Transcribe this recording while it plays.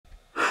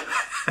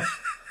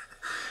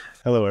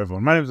Hello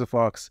everyone, my name is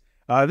Phawx.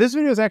 This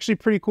video is actually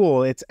pretty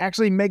cool. It's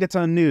actually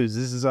Megaton news.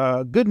 This is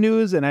good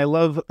news, and I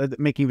love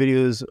making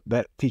videos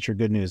that feature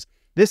good news.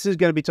 This is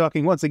going to be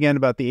talking once again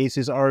about the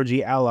Asus ROG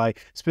Ally,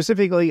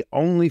 specifically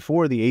only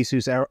for the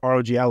Asus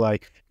ROG Ally.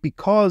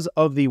 Because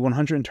of the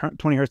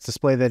 120Hz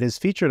display that is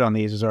featured on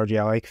the Asus ROG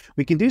Ally,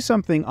 we can do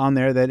something on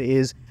there that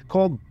is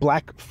called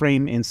black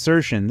frame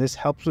insertion. This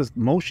helps with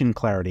motion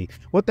clarity.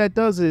 What that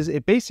does is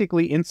it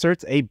basically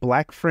inserts a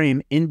black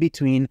frame in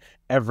between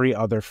every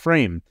other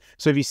frame.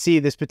 So if you see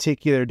this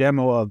particular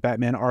demo of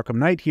Batman Arkham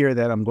Knight here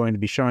that I'm going to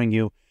be showing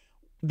you,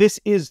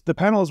 the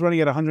panel is running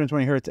at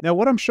 120 Hz. Now,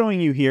 what I'm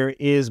showing you here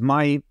is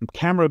my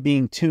camera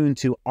being tuned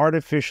to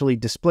artificially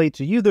display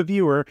to you, the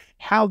viewer,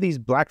 how these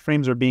black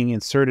frames are being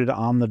inserted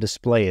on the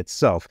display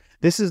itself.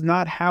 This is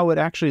not how it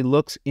actually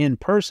looks in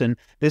person.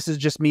 This is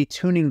just me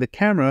tuning the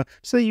camera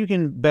so that you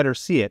can better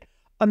see it.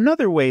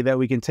 Another way that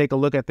we can take a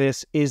look at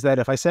this is that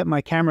if I set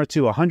my camera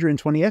to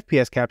 120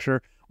 FPS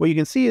capture, what you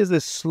can see is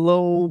this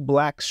slow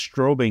black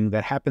strobing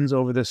that happens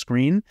over the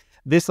screen.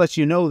 This lets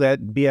you know that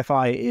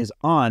BFI is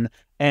on,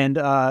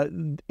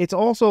 and it's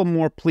also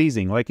more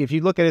pleasing. Like if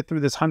you look at it through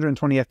this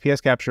 120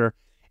 FPS capture,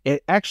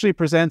 it actually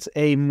presents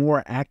a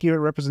more accurate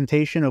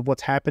representation of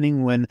what's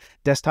happening when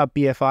desktop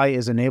BFI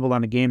is enabled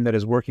on a game that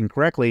is working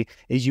correctly,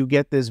 is you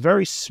get this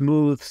very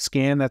smooth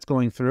scan that's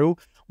going through.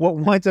 What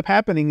winds up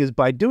happening is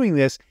by doing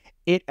this,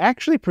 it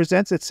actually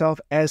presents itself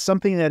as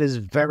something that is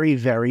very,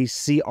 very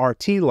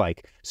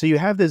CRT-like. So you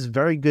have this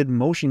very good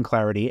motion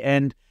clarity,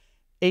 and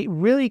it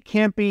really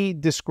can't be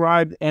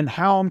described, and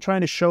how I'm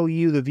trying to show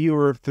you, the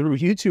viewer, through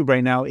YouTube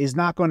right now is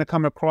not going to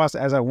come across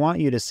as I want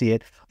you to see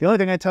it. The only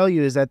thing I tell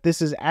you is that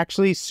this is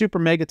actually super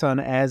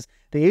Megaton, as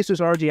the Asus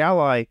ROG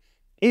Ally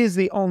is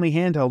the only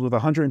handheld with a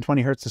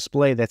 120 Hz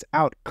display that's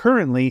out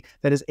currently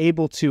that is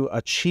able to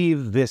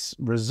achieve this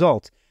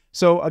result.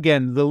 So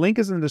again, the link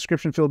is in the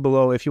description field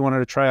below if you wanted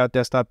to try out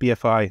desktop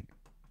BFI.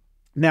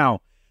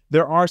 Now,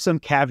 there are some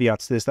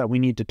caveats to this that we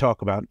need to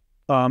talk about.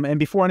 And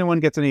before anyone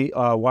gets any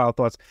wild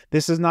thoughts,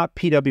 this is not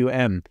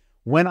PWM.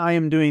 When I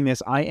am doing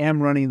this, I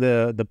am running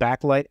the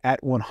backlight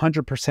at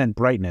 100%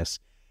 brightness.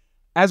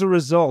 As a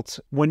result,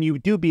 when you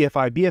do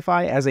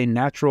BFI as a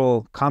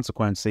natural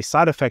consequence, a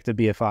side effect of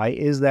BFI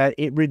is that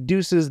it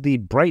reduces the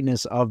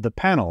brightness of the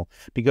panel.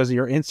 Because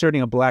you're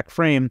inserting a black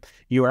frame,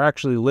 you are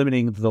actually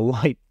limiting the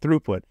light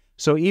throughput.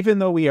 So even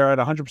though we are at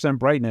 100%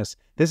 brightness,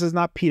 this is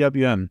not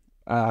PWM.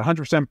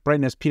 100%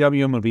 brightness,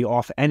 PWM would be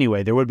off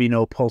anyway. There would be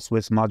no pulse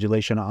width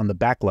modulation on the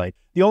backlight.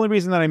 The only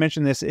reason that I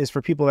mention this is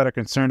for people that are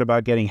concerned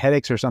about getting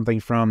headaches or something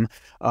from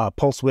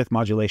pulse width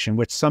modulation,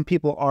 which some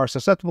people are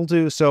susceptible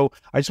to. So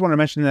I just want to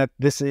mention that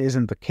this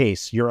isn't the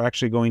case. You're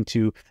actually going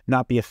to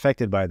not be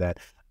affected by that.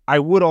 I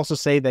would also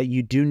say that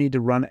you do need to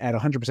run at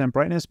 100%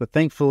 brightness, but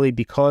thankfully,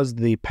 because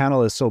the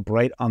panel is so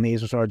bright on the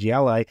Asus ROG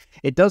Ally,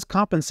 it does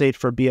compensate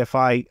for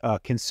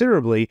BFI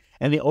considerably,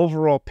 and the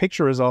overall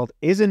picture result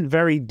isn't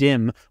very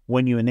dim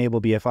when you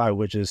enable BFI,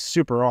 which is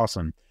super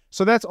awesome.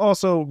 So that's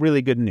also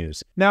really good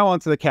news. Now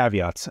onto the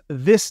caveats.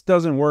 This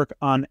doesn't work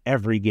on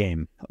every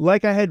game.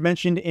 Like I had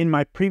mentioned in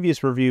my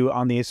previous review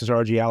on the Asus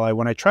ROG Ally,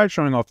 when I tried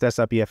showing off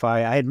desktop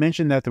BFI, I had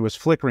mentioned that there was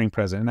flickering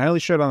present, and I only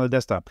showed it on the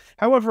desktop.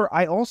 However,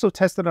 I also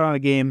tested it on a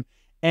game,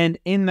 and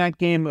in that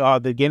game,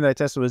 the game that I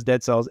tested was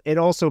Dead Cells, it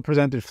also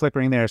presented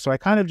flickering there. So I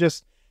kind of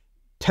just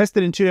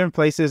tested in two different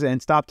places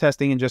and stopped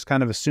testing and just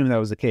kind of assumed that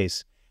was the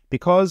case.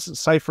 Because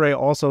Cypher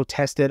also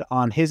tested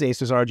on his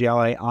Asus ROG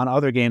Ally on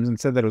other games and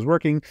said that it was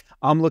working,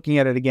 I'm looking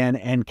at it again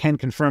and can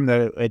confirm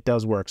that it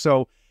does work.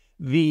 So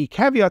the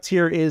caveats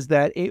here is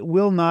that it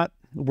will not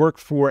work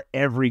for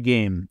every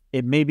game.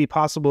 It may be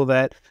possible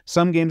that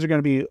some games are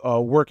going to be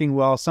working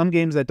well. Some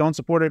games that don't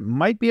support it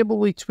might be able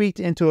to be tweaked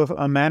into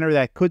a manner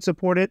that could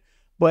support it.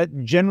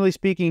 But generally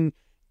speaking,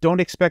 don't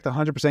expect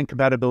 100%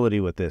 compatibility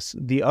with this.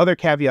 The other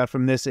caveat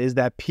from this is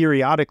that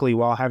periodically,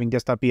 while having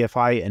desktop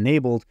BFI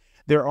enabled,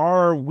 there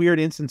are weird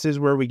instances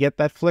where we get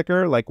that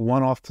flicker, like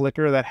one-off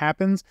flicker that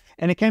happens,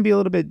 and it can be a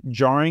little bit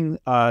jarring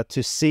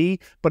to see,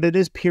 but it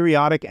is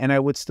periodic, and I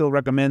would still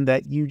recommend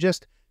that you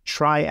just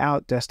try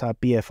out desktop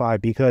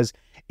BFI, because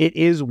it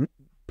is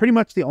pretty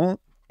much the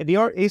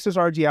Asus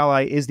ROG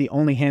Ally is the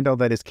only handheld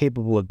that is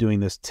capable of doing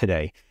this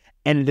today,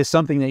 and it is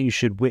something that you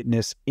should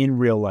witness in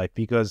real life,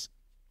 because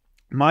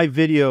my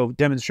video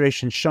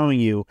demonstration showing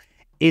you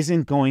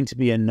isn't going to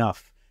be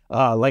enough.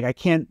 Like I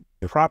can't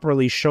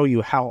properly show you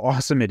how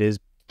awesome it is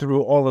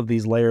through all of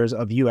these layers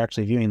of you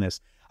actually viewing this.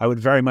 I would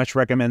very much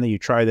recommend that you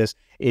try this.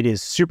 It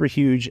is super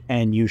huge,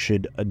 and you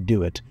should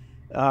do it.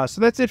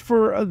 So that's it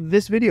for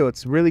this video.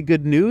 It's really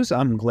good news.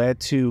 I'm glad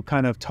to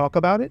kind of talk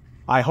about it.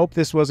 I hope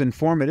this was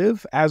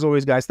informative. As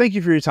always, guys, thank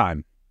you for your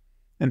time,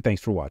 and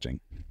thanks for watching.